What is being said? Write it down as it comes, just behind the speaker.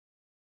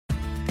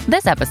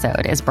This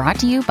episode is brought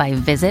to you by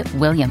Visit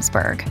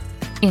Williamsburg.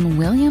 In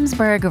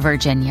Williamsburg,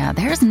 Virginia,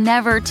 there's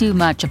never too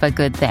much of a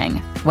good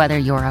thing. Whether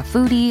you're a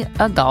foodie,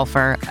 a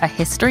golfer, a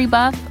history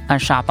buff, a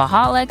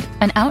shopaholic,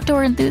 an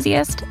outdoor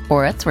enthusiast,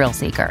 or a thrill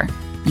seeker,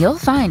 you'll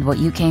find what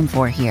you came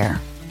for here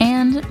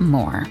and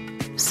more.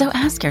 So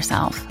ask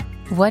yourself,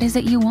 what is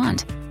it you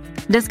want?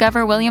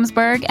 Discover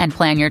Williamsburg and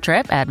plan your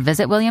trip at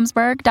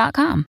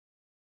visitwilliamsburg.com.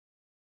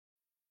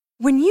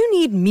 When you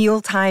need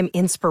mealtime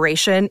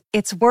inspiration,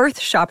 it's worth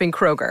shopping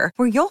Kroger,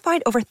 where you'll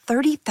find over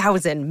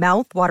 30,000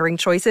 mouth-watering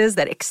choices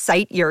that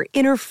excite your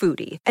inner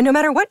foodie. And no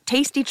matter what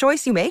tasty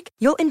choice you make,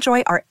 you'll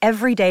enjoy our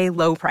everyday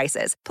low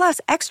prices, plus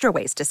extra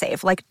ways to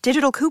save, like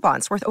digital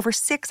coupons worth over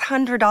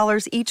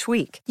 $600 each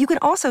week. You can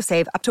also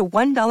save up to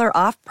 $1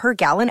 off per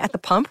gallon at the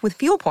pump with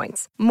fuel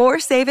points. More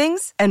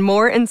savings and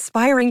more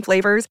inspiring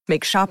flavors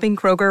make shopping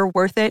Kroger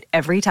worth it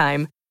every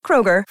time.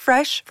 Kroger,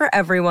 fresh for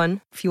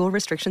everyone. Fuel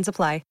restrictions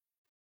apply.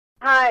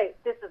 Hi,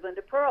 this is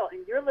Linda Pearl,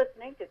 and you're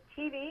listening to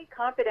TV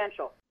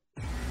Confidential.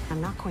 I'm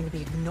not going to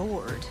be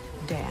ignored,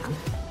 Dan.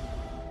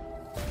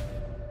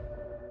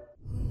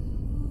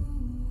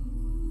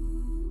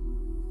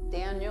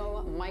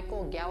 Daniel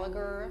Michael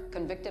Gallagher,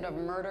 convicted of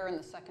murder in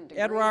the second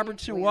degree. Ed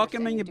Robertson,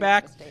 welcoming you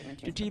back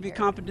to TV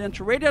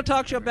Confidential, radio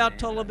talk show about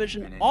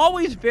television.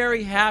 Always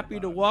very happy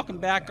to welcome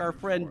back our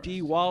friend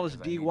Dee Wallace.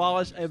 Dee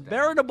Wallace, a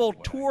veritable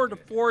tour de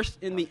force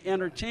in the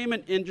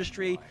entertainment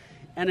industry,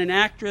 and an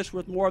actress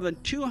with more than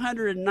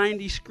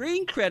 290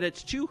 screen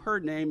credits to her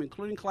name,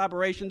 including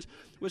collaborations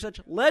with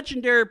such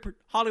legendary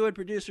Hollywood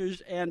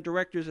producers and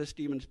directors as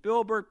Steven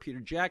Spielberg,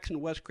 Peter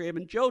Jackson, Wes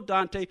Craven, Joe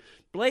Dante,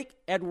 Blake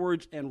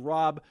Edwards, and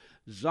Rob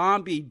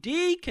Zombie.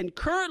 Dee can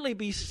currently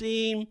be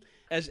seen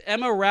as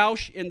Emma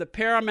Rausch in the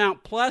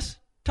Paramount Plus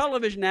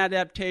television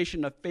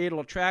adaptation of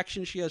Fatal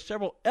Attraction. She has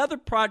several other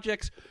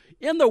projects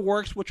in the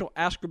works, which we'll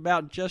ask her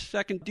about in just a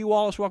second. Dee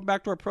Wallace, welcome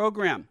back to our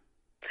program.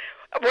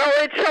 Well,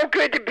 it's so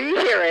good to be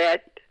here,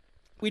 Ed.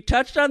 We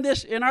touched on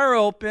this in our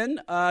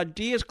open.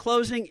 Dee is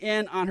closing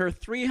in on her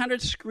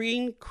 300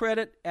 screen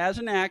credit as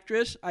an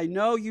actress. I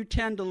know you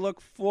tend to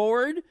look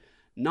forward,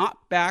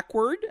 not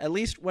backward. At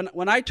least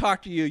when I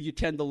talk to you, you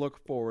tend to look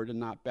forward and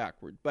not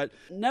backward. But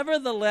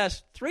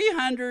nevertheless,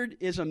 300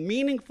 is a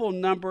meaningful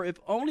number, if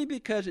only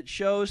because it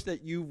shows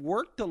that you've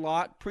worked a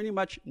lot, pretty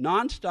much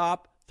nonstop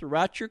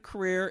throughout your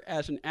career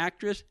as an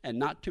actress, and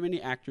not too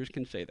many actors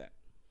can say that.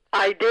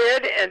 I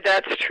did, and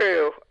that's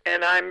true,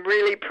 and I'm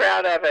really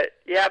proud of it.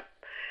 Yep.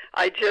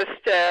 I just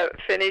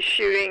finished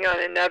shooting on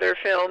another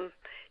film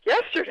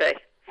yesterday.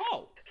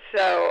 Oh.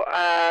 So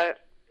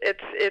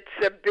it's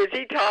a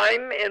busy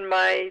time in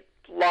my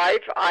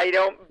life. I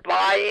don't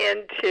buy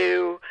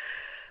into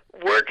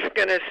work's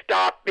going to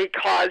stop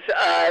because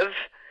of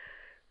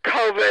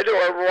COVID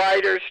or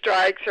writer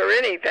strikes or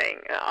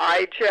anything.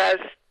 I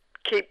just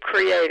keep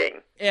creating.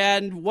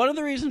 And one of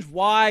the reasons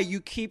why you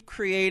keep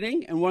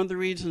creating, and one of the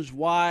reasons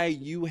why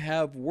you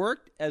have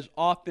worked as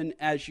often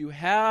as you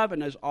have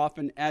and as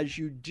often as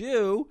you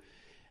do,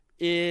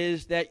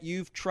 is that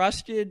you've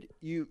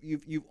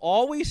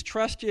always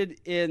trusted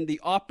in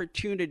the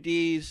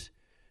opportunities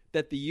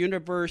that the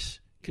universe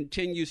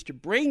continues to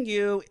bring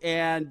you,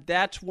 and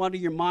that's one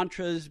of your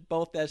mantras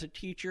both as a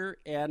teacher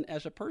and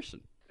as a person.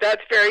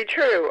 That's very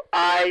true.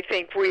 I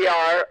think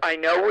I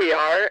know we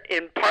are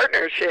in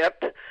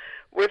partnership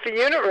with the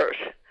universe.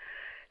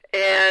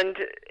 And,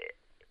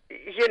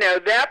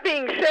 that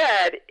being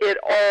said, it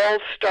all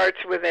starts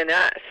within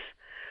us.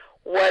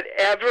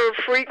 Whatever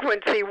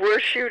frequency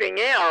we're shooting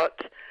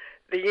out,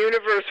 the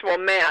universe will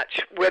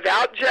match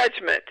without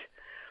judgment,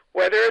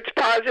 whether it's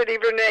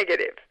positive or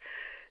negative.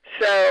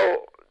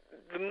 So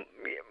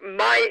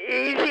my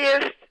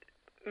easiest,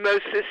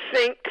 most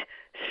succinct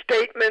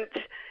statement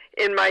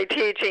in my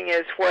teaching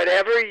is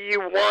whatever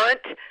you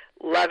want,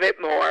 love it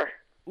more.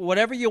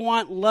 Whatever you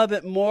want, love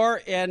it more.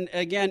 And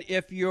again,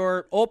 if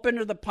you're open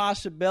to the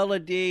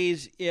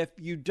possibilities, if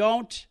you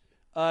don't,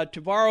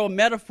 to borrow a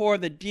metaphor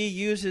that Dee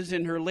uses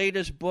in her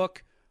latest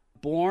book,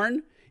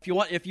 Born,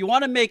 if you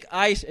want to make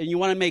ice and you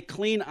want to make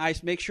clean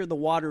ice, make sure the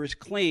water is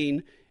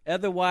clean.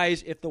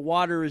 Otherwise, if the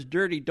water is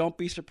dirty, don't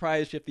be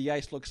surprised if the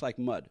ice looks like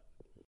mud.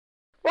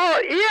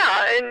 Well,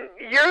 yeah, and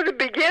you're the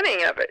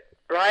beginning of it.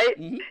 Right?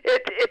 Mm-hmm.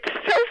 It's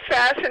so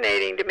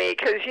fascinating to me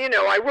because,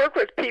 I work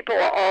with people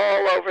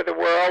all over the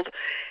world,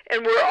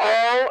 and we're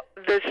all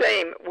the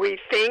same. We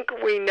think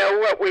we know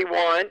what we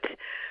want,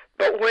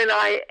 but when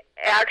I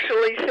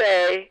actually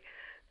say,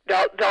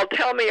 they'll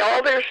tell me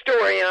all their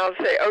story, and I'll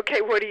say,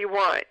 okay, what do you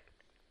want?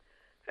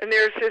 And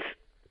there's this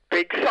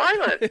big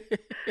silence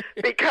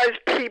because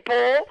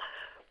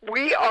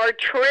we are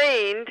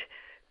trained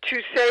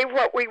to say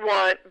what we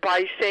want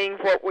by saying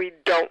what we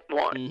don't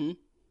want. Mm-hmm.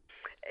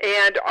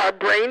 And our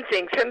brain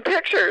thinks in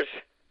pictures.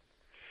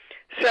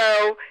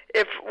 So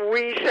if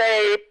we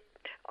say,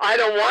 I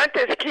don't want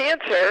this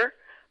cancer,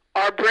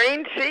 our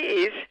brain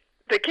sees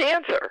the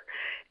cancer.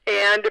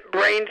 And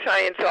brain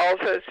science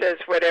also says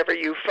whatever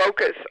you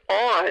focus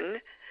on,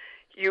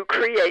 you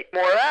create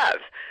more of.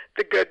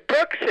 The good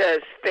book says,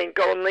 think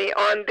only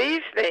on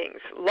these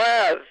things: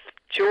 love,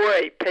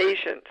 joy,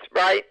 patience,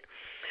 right?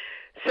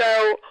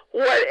 So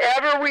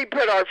whatever we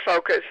put our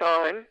focus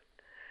on,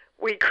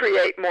 we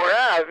create more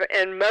of.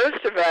 And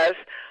most of us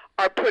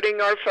are putting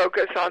our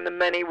focus on the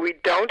money we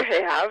don't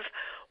have,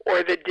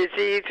 or the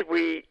disease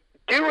we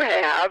do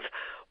have,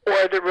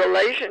 or the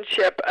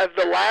relationship of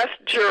the last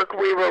jerk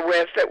we were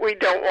with that we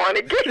don't want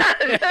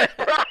again,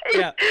 right?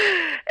 Yeah.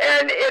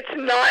 And it's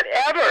not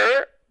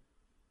ever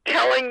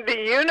telling the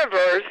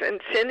universe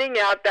and sending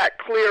out that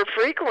clear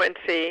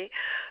frequency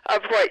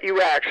of what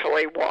you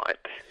actually want.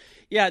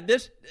 Yeah,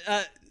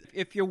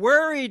 if you're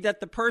worried that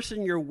the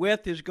person you're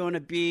with is going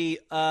to be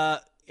a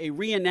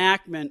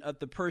reenactment of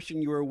the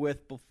person you were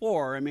with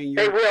before, I mean,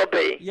 they will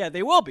be. Yeah,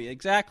 they will be,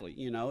 exactly.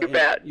 You know, you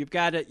bet. You've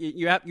got to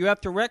you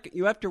have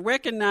to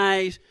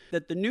recognize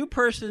that the new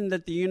person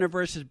that the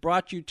universe has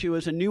brought you to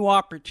is a new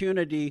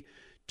opportunity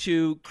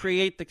to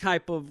create the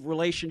type of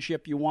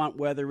relationship you want,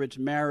 whether it's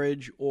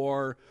marriage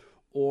or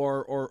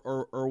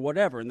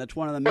whatever, and that's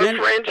one of the many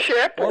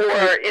friendship or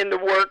in the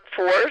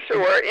workforce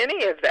or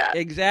any of that.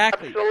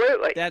 Exactly,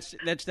 absolutely.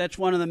 That's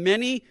one of the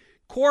many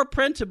core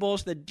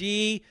principles that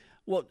Dee.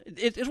 Well,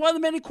 it's one of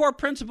the many core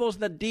principles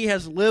that Dee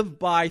has lived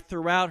by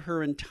throughout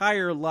her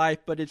entire life,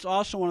 but it's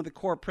also one of the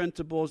core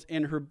principles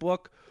in her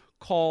book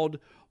called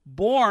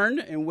Born,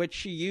 in which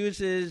she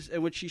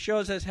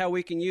shows us how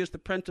we can use the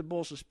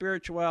principles of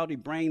spirituality,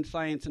 brain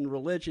science, and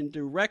religion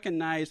to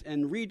recognize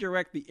and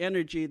redirect the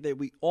energy that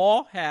we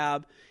all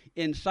have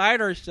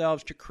inside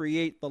ourselves to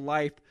create the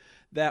life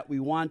that we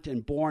want.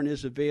 And Born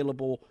is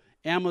available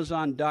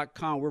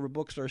Amazon.com, wherever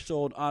books are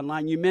sold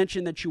online. You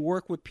mentioned that you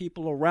work with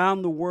people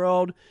around the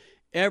world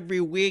every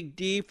week.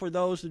 Dee, for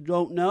those who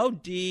don't know,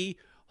 Dee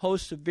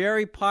hosts a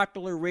very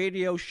popular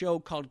radio show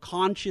called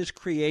Conscious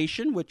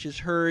Creation, which is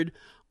heard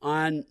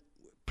on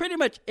pretty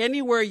much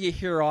anywhere you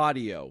hear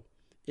audio.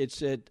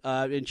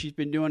 And she's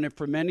been doing it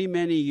for many,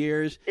 many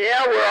years.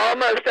 Yeah, we're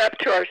almost up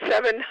to our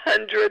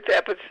 700th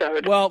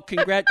episode. Well,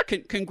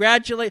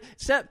 congratulate.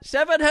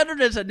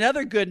 700 is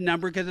another good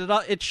number because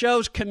it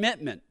shows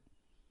commitment.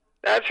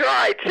 That's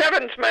right.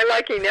 7's my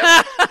lucky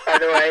number, by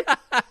the way.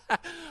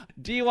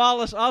 Dee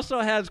Wallace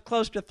also has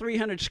close to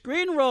 300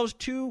 screen roles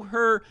to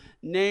her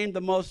name, the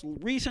most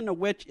recent of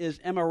which is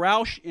Emma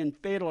Rausch in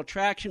Fatal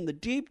Attraction, the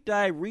deep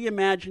dive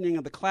reimagining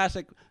of the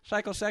classic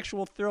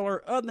psychosexual thriller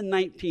of the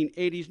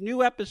 1980s.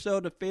 New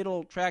episode of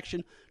Fatal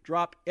Attraction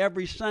drop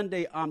every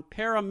Sunday on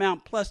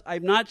Paramount Plus.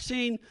 I've not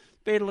seen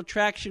Fatal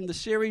Attraction, the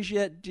series,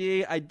 yet,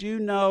 Dee. I do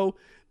know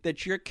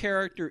that your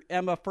character,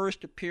 Emma,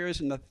 first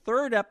appears in the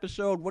third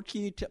episode. What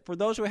can you for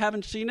those who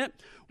haven't seen it,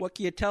 what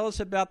can you tell us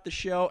about the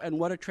show and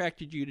what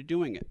attracted you to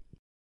doing it?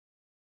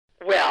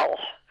 Well,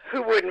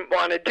 who wouldn't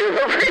want to do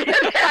a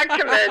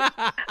reenactment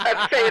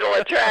of Fatal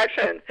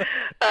Attraction?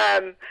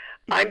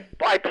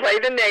 I play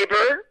the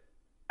neighbor.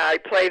 I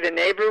play the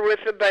neighbor with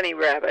the bunny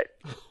rabbit.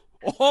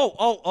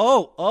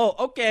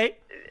 Okay.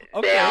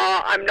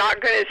 Now, I'm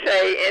not going to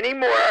say any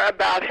more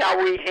about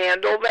how we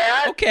handle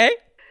that. Okay.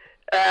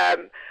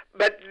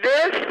 But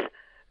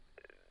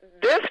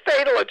this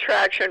Fatal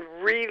Attraction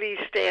really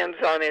stands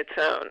on its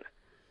own.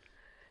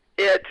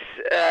 It's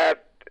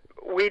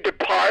we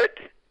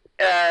depart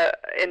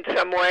in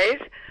some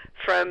ways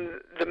from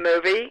the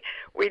movie.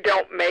 We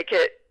don't make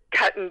it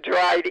cut and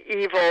dried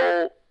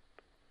evil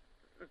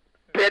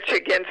bitch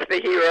against the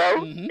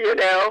hero, you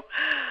know.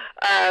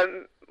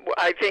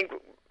 I think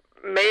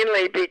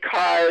mainly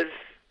because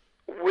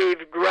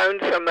we've grown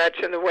so much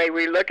in the way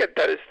we look at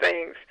those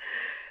things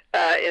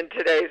in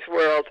today's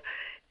world.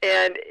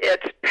 And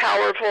it's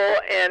powerful,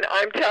 and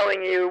I'm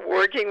telling you,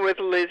 working with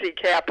Lizzie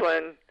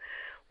Kaplan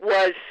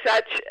was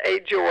such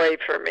a joy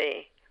for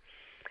me.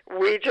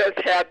 We just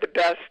had the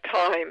best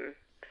time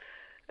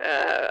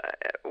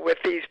with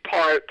these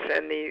parts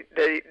and these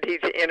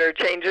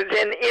interchanges.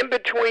 And in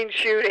between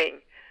shooting,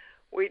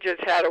 we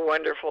just had a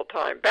wonderful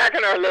time. Back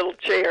in our little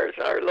chairs,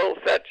 our little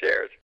set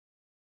chairs.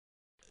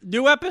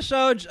 New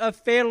episodes of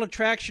Fatal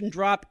Attraction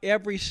drop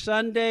every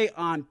Sunday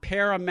on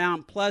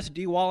Paramount Plus.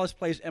 Dee Wallace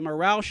plays Emma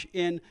Rausch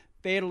in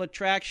Fatal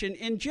Attraction.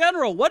 In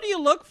general, what do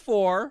you look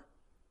for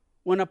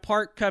when a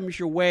part comes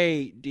your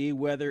way, Dee,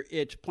 whether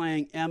it's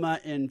playing Emma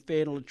in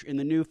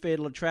the new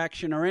Fatal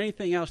Attraction or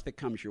anything else that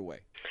comes your way?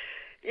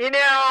 You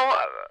know,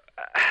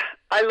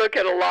 I look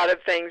at a lot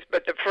of things,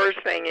 but the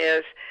first thing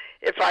is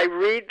if I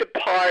read the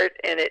part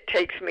and it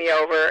takes me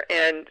over,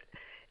 and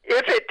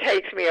if it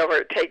takes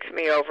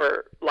me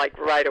over like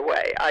right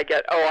away. I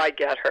get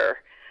her.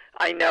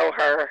 I know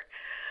her.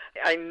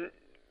 I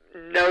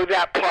know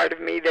that part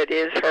of me that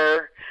is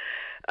her.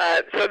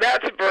 So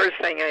that's the first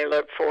thing I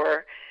look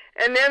for.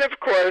 And then, of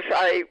course,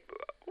 I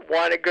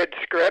want a good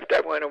script.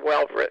 I want a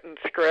well-written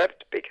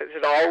script because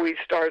it always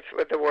starts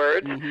with the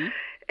words. Mm-hmm.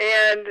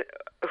 And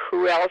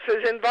who else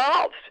is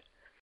involved?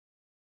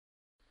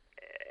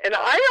 And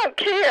I don't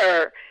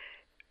care,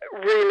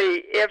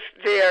 really, if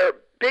they're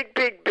big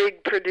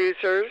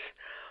producers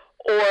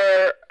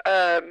or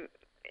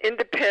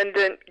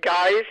independent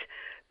guys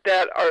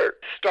that are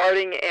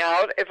starting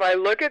out. If I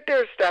look at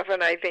their stuff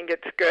and I think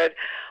it's good,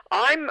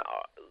 I'm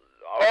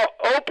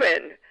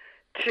open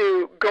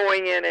to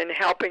going in and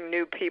helping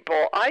new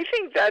people. I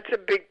think that's a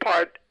big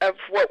part of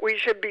what we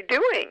should be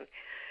doing,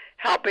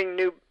 helping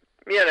new,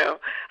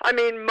 I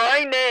mean,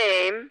 my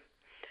name,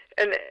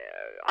 and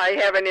I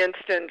have an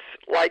instance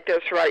like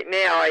this right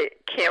now. I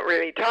can't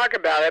really talk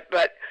about it,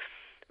 but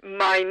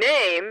my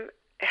name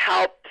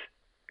helped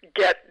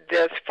get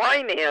this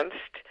financed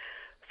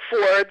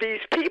for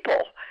these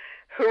people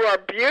who are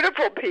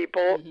beautiful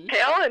people,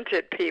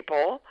 talented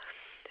people,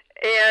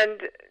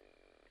 and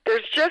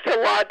there's just a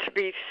lot to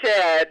be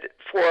said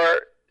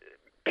for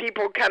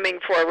people coming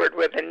forward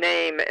with a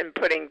name and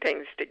putting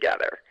things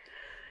together,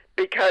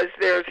 because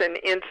there's an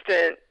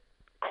instant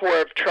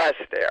core of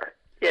trust there,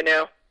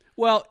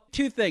 Well,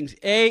 two things.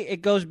 A,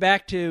 it goes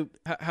back to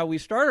how we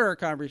started our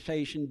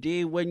conversation,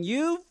 Dee. When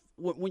you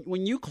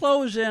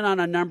close in on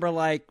a number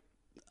like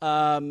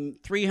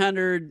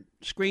 300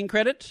 screen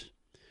credits,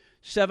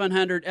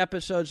 700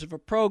 episodes of a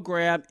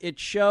program, it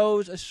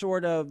shows a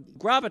sort of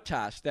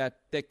gravitas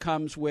that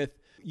comes with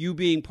you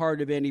being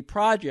part of any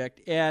project.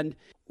 And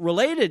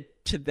related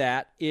to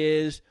that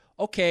is,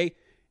 okay,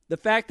 the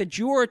fact that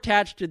you are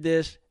attached to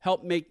this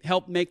help make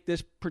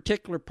this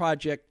particular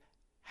project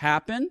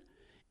happen.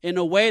 In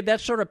a way,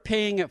 that's sort of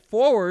paying it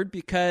forward,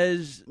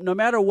 because no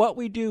matter what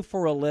we do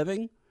for a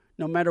living,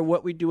 no matter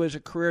what we do as a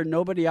career,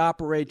 nobody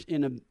operates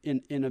in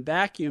a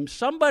vacuum.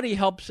 Somebody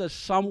helps us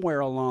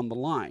somewhere along the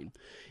line.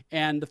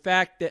 And the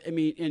fact that,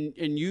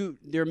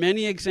 there are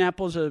many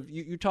examples of,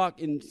 you talk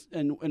in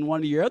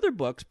one of your other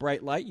books,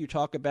 Bright Light, you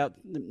talk about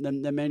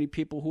the many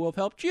people who have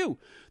helped you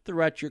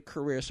throughout your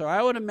career. So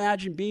I would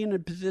imagine being in a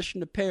position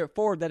to pay it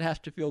forward, that has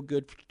to feel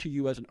good to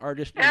you as an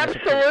artist.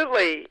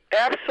 Absolutely.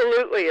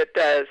 Absolutely it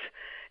does.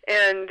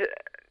 And,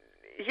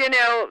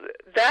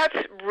 that's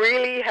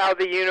really how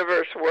the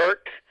universe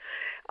works.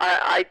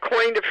 I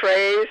coined a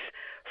phrase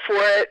for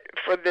it,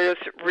 for this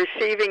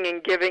receiving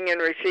and giving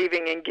and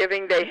receiving and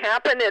giving. They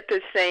happen at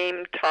the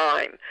same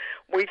time.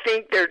 We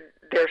think they're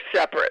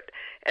separate,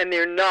 and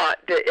they're not.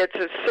 It's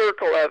a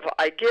circle of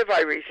I give,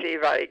 I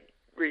receive, I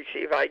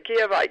receive, I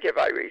give, I give,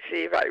 I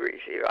receive, I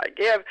receive, I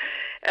give,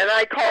 and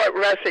I call it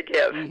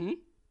Recigive. Mm-hmm.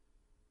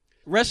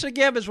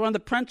 Recigive is one of the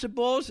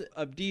principles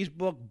of Dee's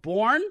book,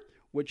 Born,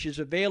 which is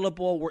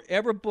available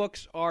wherever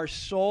books are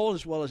sold,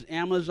 as well as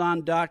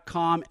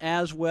Amazon.com,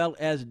 as well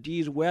as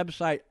Dee's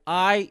website,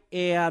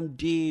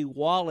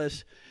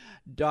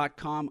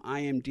 imdwallace.com,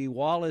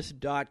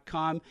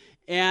 imdwallace.com.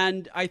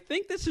 And I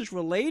think this is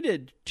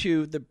related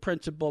to the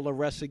principle of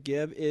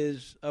Recigive,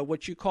 is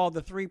what you call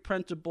the three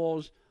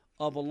principles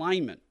of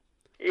alignment.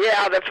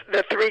 Yeah,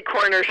 the three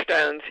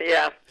cornerstones,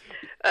 yeah.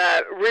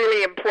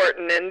 Really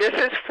important. And this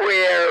is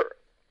where,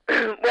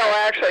 well,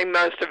 actually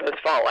most of us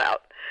fall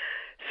out.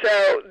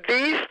 So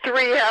these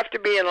three have to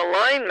be in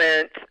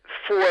alignment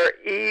for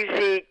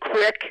easy,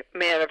 quick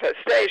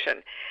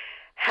manifestation.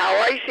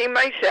 How I see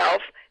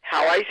myself,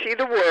 how I see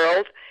the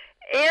world,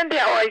 and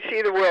how I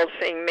see the world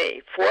seeing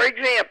me. For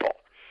example,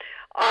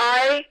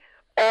 I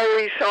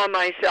always saw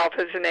myself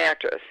as an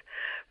actress.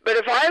 But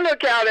if I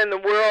look out in the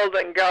world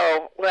and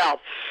go, well,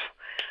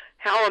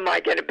 how am I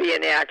going to be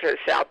an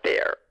actress out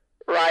there,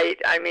 right?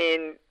 I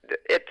mean,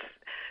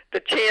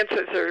 the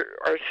chances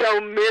are so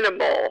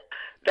minimal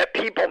that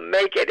people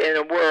make it in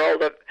a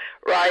world of,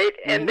 right?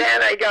 Mm-hmm. And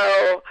then I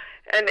go,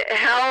 and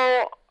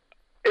how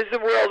is the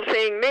world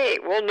seeing me?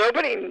 Well,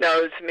 nobody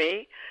knows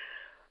me.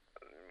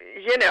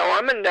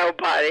 I'm a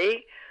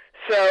nobody.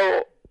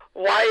 So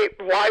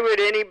why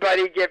would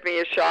anybody give me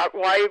a shot?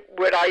 Why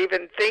would I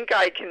even think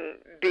I can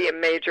be a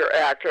major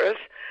actress?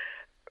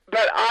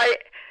 But I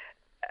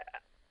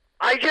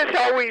just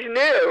always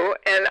knew,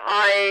 and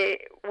I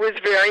was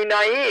very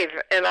naive,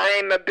 and I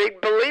am a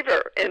big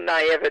believer in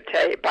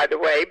naivete, by the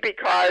way,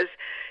 because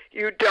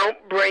you don't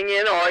bring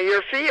in all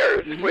your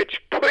fears, mm-hmm.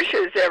 which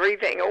pushes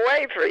everything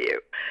away for you.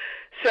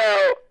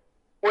 So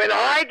when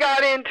I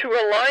got into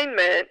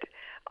alignment,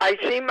 I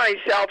see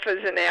myself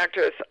as an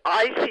actress.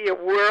 I see a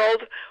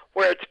world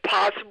where it's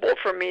possible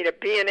for me to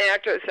be an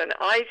actress, and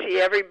I see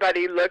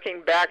everybody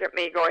looking back at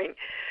me going,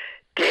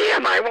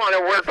 damn, I want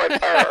to work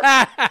with her.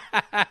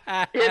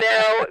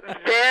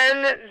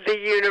 Then the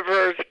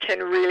universe can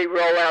really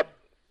roll out,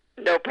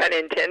 no pun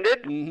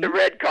intended, mm-hmm. the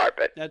red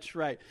carpet. That's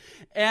right.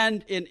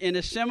 And in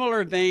a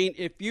similar vein,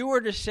 if you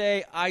were to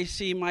say, I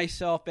see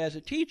myself as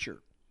a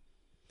teacher,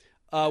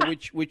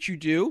 which you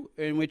do,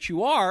 and which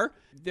you are,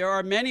 there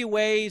are many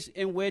ways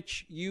in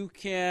which you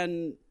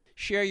can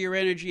share your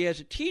energy as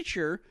a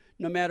teacher,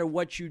 no matter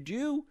what you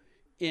do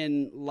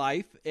in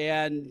life.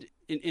 And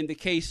in the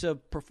case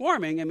of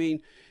performing, I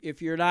mean,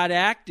 if you're not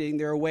acting,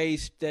 there are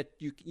ways that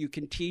you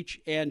can teach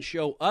and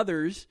show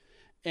others,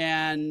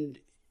 and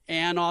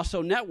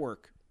also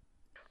network.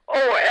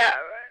 Oh,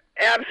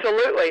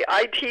 absolutely.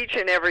 I teach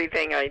in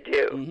everything I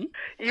do. Mm-hmm.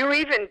 You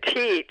even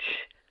teach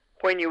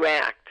when you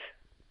act.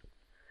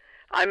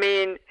 I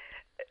mean,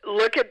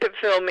 look at the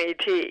film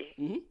E.T.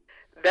 Mm-hmm.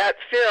 That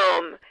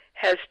film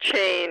has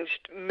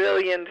changed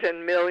millions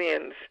and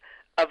millions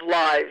of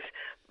lives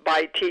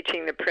by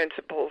teaching the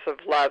principles of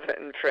love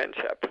and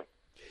friendship.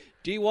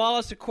 Dee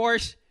Wallace, of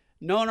course,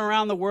 known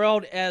around the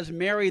world as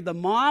Mary the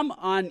Mom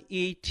on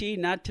E.T.,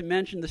 not to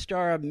mention the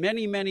star of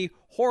many, many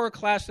horror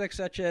classics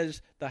such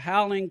as The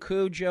Howling,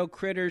 Cujo,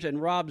 Critters,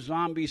 and Rob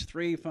Zombie's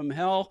 3 from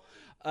Hell.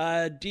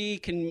 Dee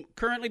can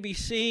currently be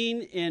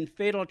seen in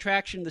Fatal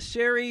Attraction, the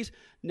series,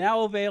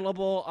 now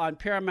available on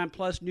Paramount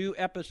Plus. New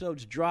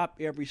episodes drop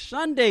every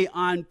Sunday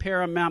on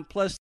Paramount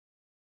Plus.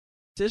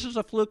 This is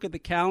a fluke of the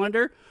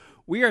calendar.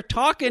 We are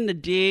talking to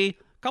Dee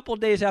a couple of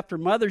days after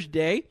Mother's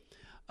Day.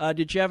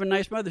 Did you have a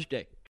nice Mother's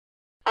Day?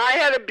 I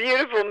had a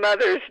beautiful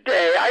Mother's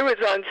Day. I was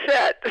on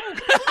set.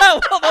 Well,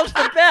 that's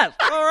the best.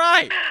 All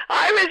right.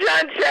 I was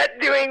on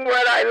set doing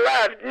what I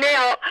loved.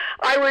 Now,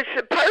 I was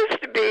supposed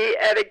to be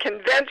at a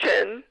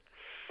convention,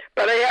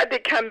 but I had to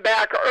come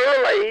back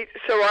early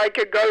so I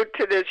could go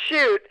to the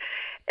shoot.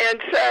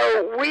 And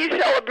so we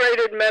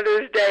celebrated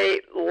Mother's Day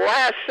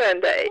last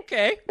Sunday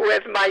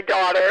with my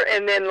daughter.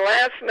 And then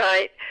last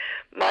night,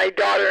 my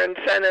daughter and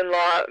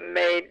son-in-law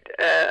made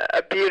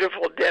a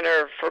beautiful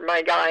dinner for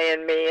my guy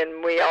and me,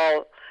 and we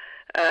all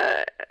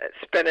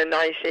spent a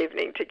nice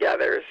evening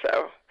together.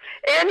 So,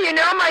 and you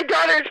know, my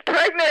daughter's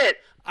pregnant.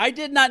 I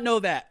did not know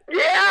that.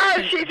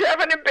 Yeah, she's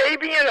having a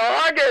baby in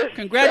August.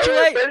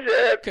 Congratulations.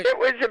 So it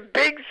was a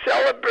big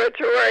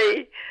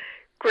celebratory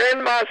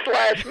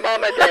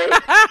Grandma/Mama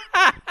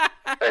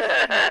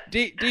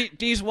Day.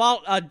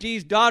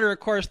 Dee's daughter, of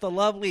course, the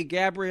lovely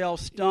Gabrielle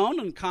Stone,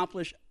 an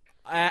accomplished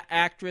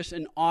actress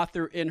and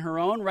author in her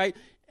own right,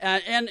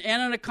 and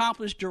an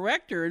accomplished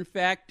director. In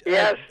fact,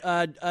 yes.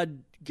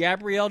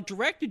 Gabrielle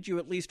directed you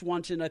at least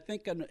once in, I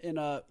think,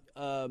 it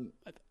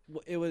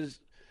was.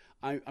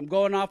 I'm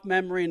going off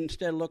memory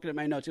instead of looking at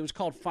my notes. It was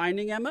called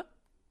Finding Emma.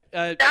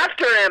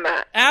 After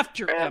Emma.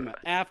 After Emma.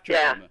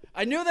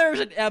 I knew there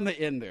was an Emma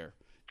in there.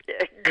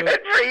 Good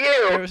for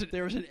you.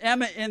 There was an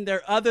Emma in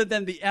there other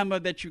than the Emma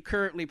that you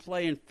currently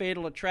play in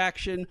Fatal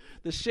Attraction.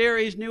 The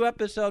series, new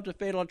episodes of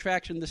Fatal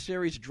Attraction, the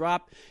series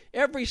drop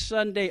every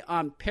Sunday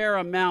on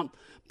Paramount.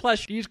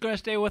 Plus, Dee's going to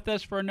stay with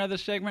us for another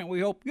segment.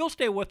 We hope you'll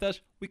stay with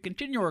us. We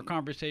continue our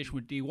conversation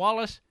with Dee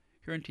Wallace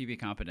here on TV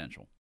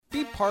Confidential.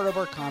 Be part of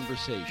our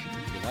conversation.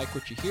 If you like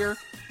what you hear,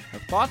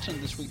 have thoughts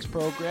on this week's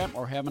program,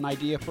 or have an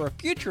idea for a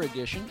future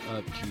edition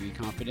of TV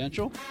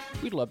Confidential,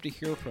 we'd love to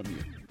hear from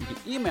you. You can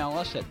email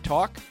us at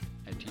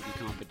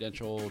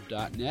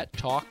talk@tvconfidential.net,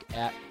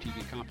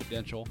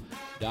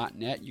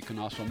 talk@tvconfidential.net. You can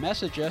also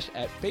message us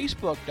at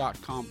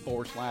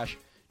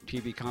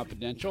facebook.com/TV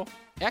Confidential,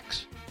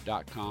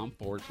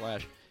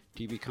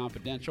 x.com/TV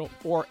Confidential,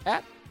 or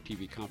at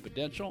TV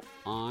Confidential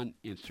on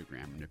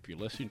Instagram. And if you're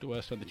listening to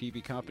us on the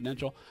TV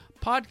Confidential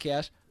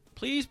podcast,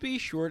 please be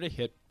sure to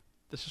hit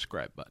the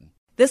subscribe button.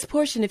 This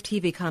portion of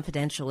TV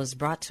Confidential is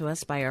brought to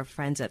us by our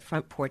friends at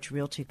Front Porch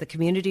Realty, the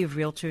community of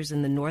realtors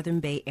in the Northern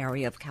Bay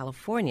area of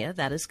California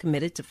that is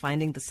committed to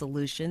finding the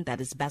solution that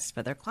is best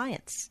for their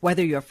clients.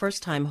 Whether you're a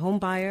first-time home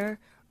buyer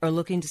or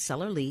looking to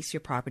sell or lease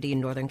your property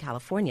in Northern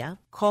California,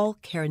 call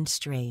Karen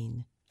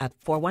Strain at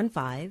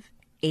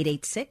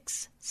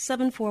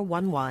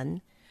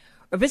 415-886-7411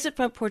 or visit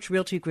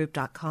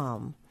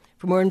frontporchrealtygroup.com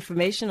for more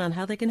information on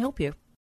how they can help you.